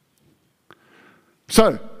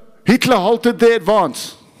 So, Hitler halted their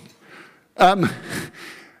advance. The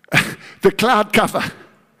cloud cover,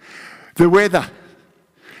 the weather,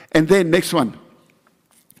 and then next one.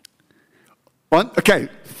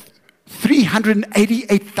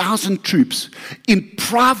 388,000 troops in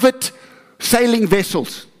private sailing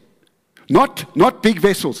vessels, not big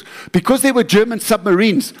vessels, because there were German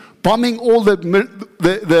submarines bombing all the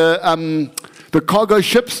cargo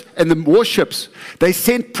ships and the warships. They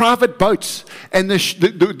sent private boats, and the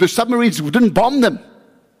submarines didn't bomb them.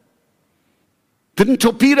 Didn't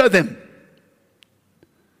torpedo them.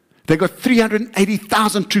 They got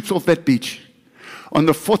 380,000 troops off that beach. On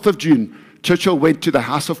the 4th of June, Churchill went to the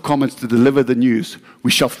House of Commons to deliver the news.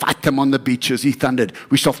 We shall fight them on the beaches, he thundered.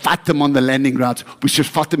 We shall fight them on the landing grounds. We shall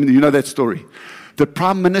fight them. You know that story. The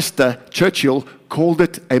Prime Minister, Churchill, called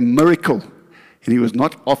it a miracle. And he was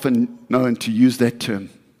not often known to use that term.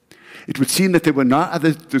 It would seem that there were no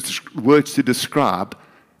other words to describe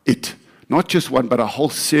it. Not just one, but a whole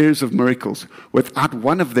series of miracles. Without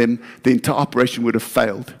one of them, the entire operation would have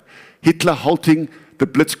failed. Hitler halting the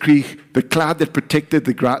blitzkrieg, the cloud that protected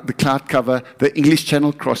the cloud cover, the English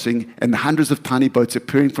Channel crossing, and the hundreds of tiny boats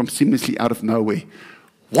appearing from seamlessly out of nowhere.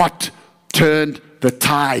 What turned the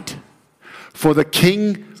tide? For the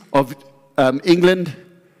King of England,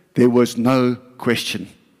 there was no question.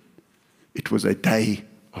 It was a day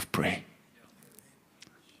of prayer.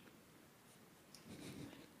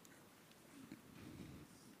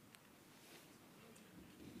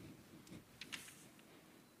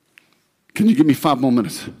 Can you give me 5 more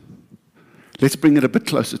minutes? Let's bring it a bit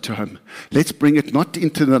closer to home. Let's bring it not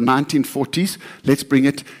into the 1940s. Let's bring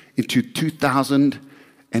it into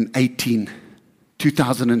 2018,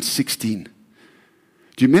 2016.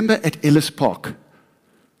 Do you remember at Ellis Park?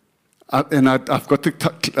 I've got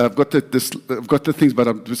the things,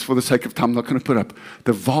 but just for the sake of time, I'm not going to put up.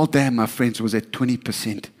 The Val Dam, my friends, was at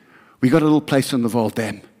 20%. We got a little place on the Val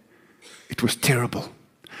Dam. It was terrible.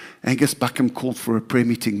 Angus Buckham called for a prayer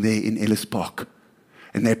meeting there in Ellis Park,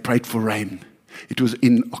 and they prayed for rain. It was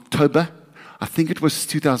in October, I think it was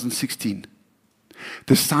 2016.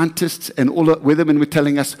 The scientists and all the weathermen were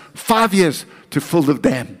telling us 5 years to fill the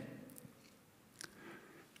dam.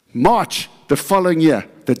 March the following year,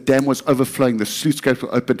 the dam was overflowing, the sluice gates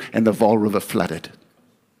were open, and the Vaal River flooded.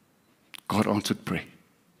 God answered prayer.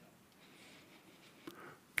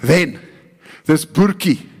 Then, this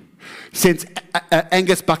Burki sends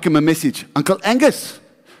Angus Buckham a message. Uncle Angus,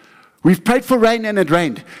 we've prayed for rain and it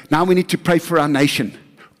rained. Now we need to pray for our nation.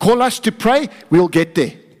 Call us to pray, we'll get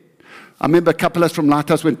there. I remember a couple of us from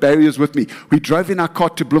Lighthouse went, Barry was with me. We drove in our car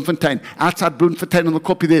to Bloemfontein. Outside Bloemfontein on the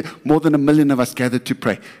copy there, more than 1 million of us gathered to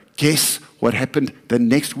pray. Guess what happened the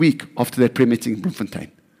next week after that prayer meeting in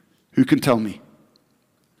Bloemfontein? Who can tell me?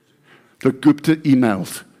 The Gupta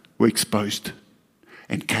emails were exposed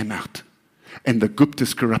and came out. And the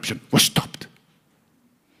Gupta's corruption was stopped.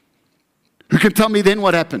 Who can tell me then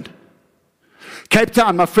what happened? Cape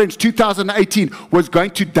Town, my friends, 2018 was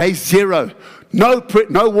going to day 0.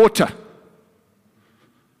 No water.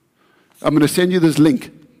 I'm going to send you this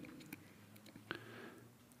link.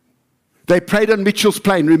 They prayed on Mitchell's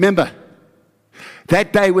Plain. Remember,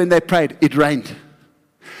 that day when they prayed, it rained.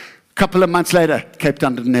 A couple of months later, Cape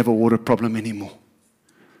Town didn't have a water problem anymore.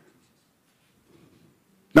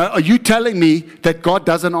 Now, are you telling me that God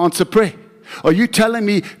doesn't answer prayer? Are you telling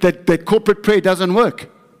me that corporate prayer doesn't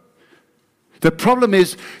work? The problem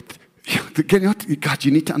is, God,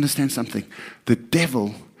 you need to understand something. The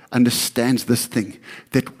devil understands this thing,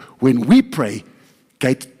 that when we pray,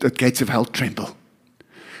 the gates of hell tremble.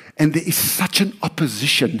 And there is such an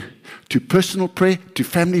opposition to personal prayer, to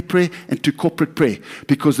family prayer, and to corporate prayer.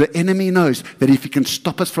 Because the enemy knows that if he can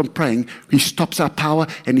stop us from praying, he stops our power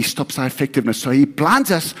and he stops our effectiveness. So he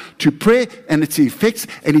blinds us to prayer and its effects,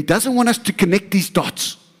 and he doesn't want us to connect these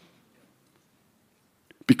dots.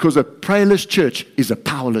 Because a prayerless church is a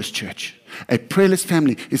powerless church. A prayerless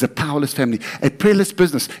family is a powerless family. A prayerless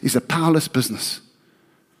business is a powerless business.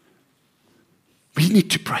 We need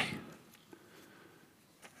to pray.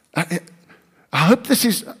 I hope this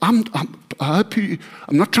is, I'm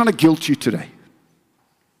not trying to guilt you today.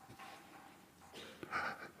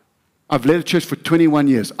 I've led a church for 21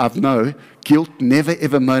 years. I know guilt never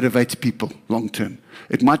ever motivates people long term.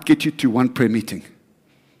 It might get you to one prayer meeting.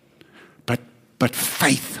 But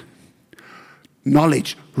faith,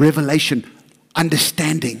 knowledge, revelation,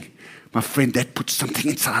 understanding, my friend, that puts something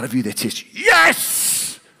inside of you that says,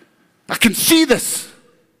 yes, I can see this.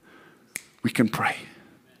 We can pray.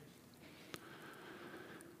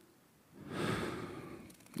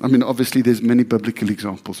 I mean, obviously, there's many biblical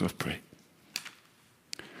examples of prayer.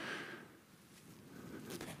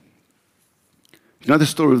 You know the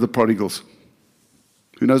story of the prodigals?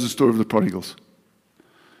 Who knows the story of the prodigals?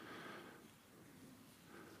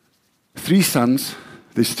 3 sons.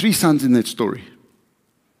 There's 3 sons in that story.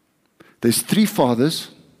 There's 3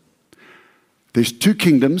 fathers. There's 2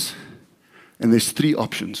 kingdoms. And there's 3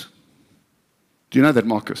 options. Do you know that,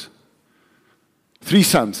 Marcus? 3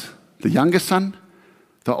 sons. The youngest son,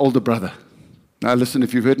 the older brother. Now listen,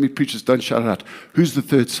 if you've heard me preach this, don't shout it out. Who's the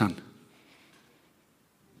 3rd son?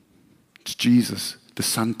 It's Jesus, the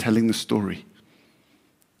son telling the story.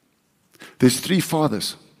 There's 3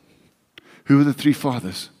 fathers. Who are the 3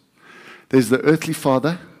 fathers? There's the earthly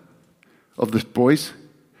father of the boys.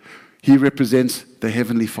 He represents the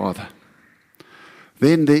heavenly Father.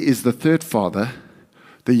 Then there is the 3rd father,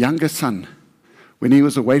 the younger son. When he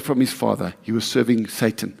was away from his father, he was serving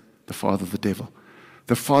Satan, the father of the devil.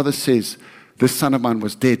 The father says, this son of mine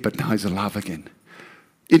was dead, but now he's alive again.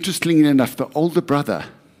 Interestingly enough, the older brother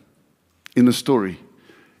in the story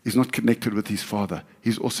is not connected with his father.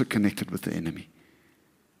 He's also connected with the enemy.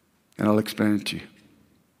 And I'll explain it to you.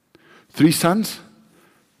 3 sons,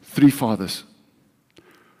 3 fathers.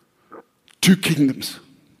 2 kingdoms.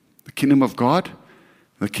 The kingdom of God,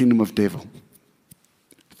 the kingdom of devil.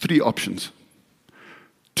 3 options.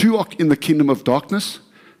 2 are in the kingdom of darkness,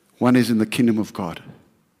 1 is in the kingdom of God.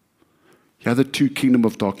 Here are the 2 kingdom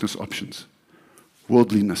of darkness options.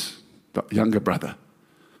 Worldliness, the younger brother.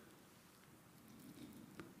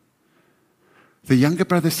 The younger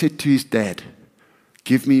brother said to his dad,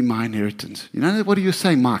 give me my inheritance. You know what are you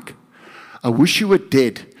saying, Mark? I wish you were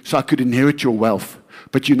dead so I could inherit your wealth.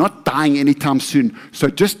 But you're not dying anytime soon. So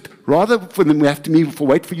just rather than we have to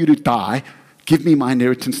wait for you to die, give me my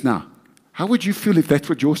inheritance now. How would you feel if that's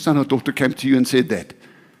what your son or daughter came to you and said that?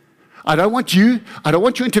 I don't want your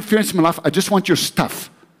interference in my life. I just want your stuff.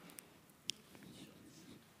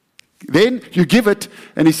 Then you give it,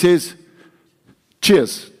 and he says,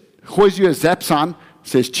 cheers. Goois you a zap sign,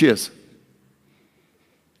 says cheers.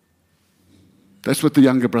 That's what the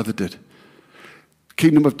younger brother did.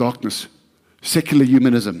 Kingdom of darkness, secular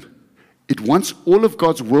humanism. It wants all of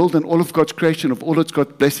God's world and all of God's creation, of all of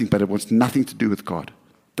God's blessing, but it wants nothing to do with God.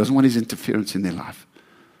 Doesn't want his interference in their life.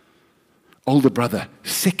 Older brother,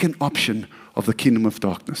 second option of the kingdom of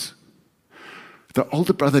darkness. The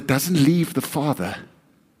older brother doesn't leave the father.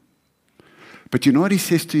 But you know what he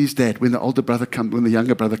says to his dad when the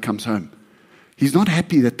younger brother comes home? He's not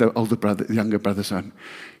happy that the younger brother's home.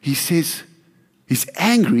 He says, he's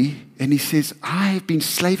angry, and he says, I have been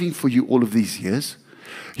slaving for you all of these years.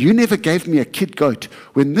 You never gave me a kid goat.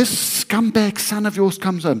 When this scumbag son of yours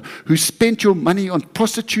comes home, who spent your money on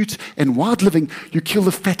prostitutes and wild living, you kill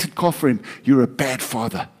the fatted calf for him. You're a bad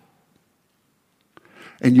father.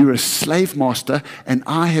 And you're a slave master, and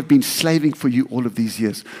I have been slaving for you all of these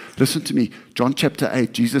years. Listen to me. John chapter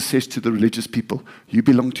 8, Jesus says to the religious people, you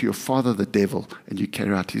belong to your father, the devil, and you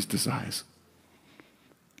carry out his desires.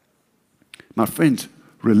 My friends,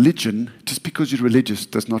 religion, just because you're religious,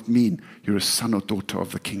 does not mean you're a son or daughter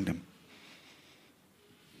of the kingdom.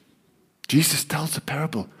 Jesus tells a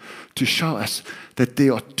parable to show us that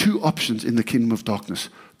there are two options in the kingdom of darkness.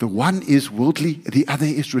 The one is worldly, the other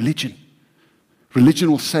is religion.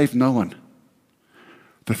 Religion will save no one.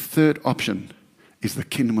 The third option is the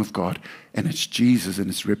kingdom of God, and it's Jesus, and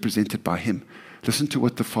it's represented by him. Listen to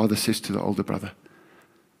what the father says to the older brother.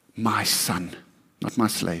 My son, not my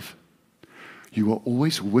slave. You are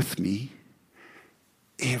always with me.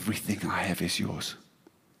 Everything I have is yours.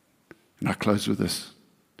 And I close with this.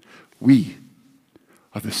 We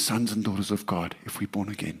are the sons and daughters of God if we're born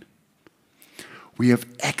again. We have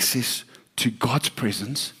access to God's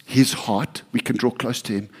presence, his heart. We can draw close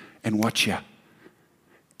to him and watch here.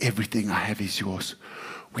 Everything I have is yours.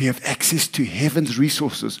 We have access to heaven's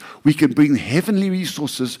resources. We can bring heavenly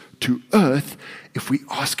resources to earth if we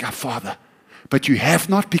ask our Father. But you have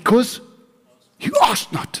not because you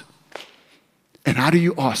ask not. And how do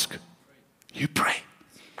you ask? You pray.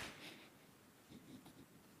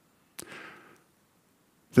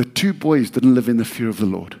 The two boys didn't live in the fear of the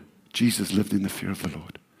Lord. Jesus lived in the fear of the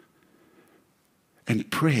Lord. And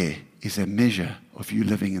prayer is a measure of you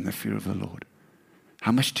living in the fear of the Lord.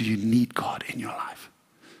 How much do you need God in your life?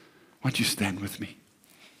 Why don't you stand with me?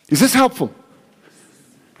 Is this helpful?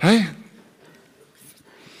 Hey?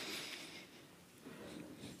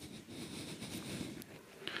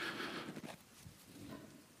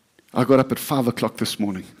 I got up at 5 o'clock this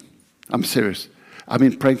morning. I'm serious. I've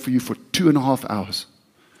been praying for you for 2.5 hours.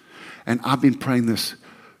 And I've been praying this.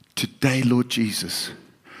 Today, Lord Jesus,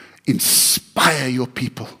 inspire your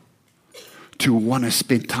people to want to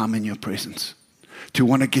spend time in your presence, to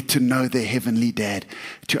want to get to know their heavenly dad,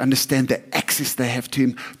 to understand the access they have to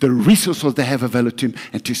him, the resources they have available to him,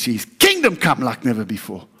 and to see his kingdom come like never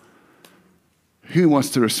before. Who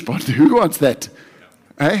wants to respond? Who wants that?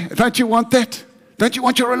 Eh? Don't you want that? Don't you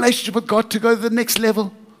want your relationship with God to go to the next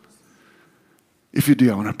level? If you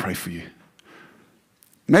do, I want to pray for you.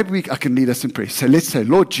 Maybe I can lead us in prayer. So let's say,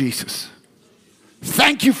 Lord Jesus,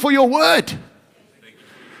 thank you for your word.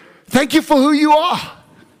 Thank you for who you are.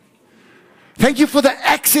 Thank you for the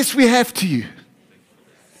access we have to you.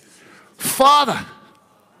 Father,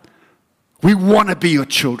 we want to be your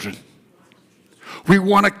children. We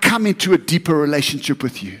want to come into a deeper relationship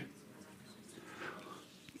with you.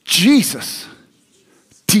 Jesus,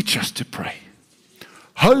 teach us to pray.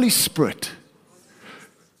 Holy Spirit,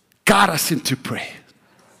 guide us into prayer.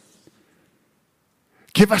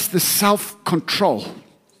 Give us the self-control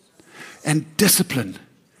and discipline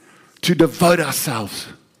to devote ourselves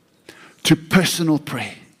to personal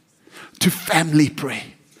prayer, to family prayer,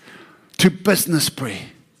 to business prayer,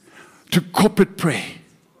 to corporate prayer.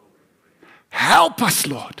 Help us,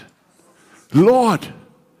 Lord. Lord,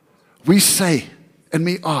 we say and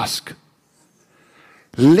we ask,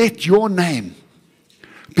 let your name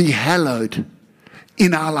be hallowed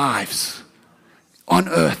in our lives on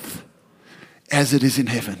earth as it is in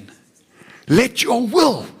heaven. Let your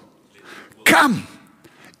will come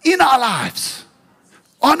in our lives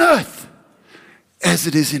on earth as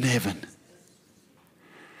it is in heaven.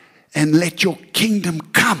 And let your kingdom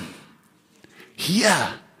come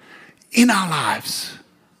here in our lives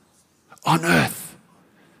on earth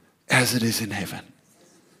as it is in heaven.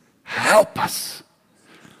 Help us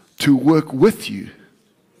to work with you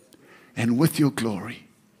and with your glory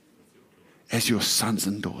as your sons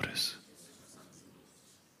and daughters.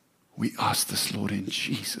 We ask this, Lord, in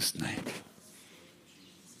Jesus' name.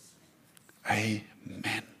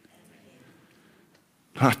 Amen.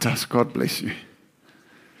 Ratas, God bless you.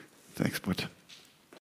 Thanks, Bud.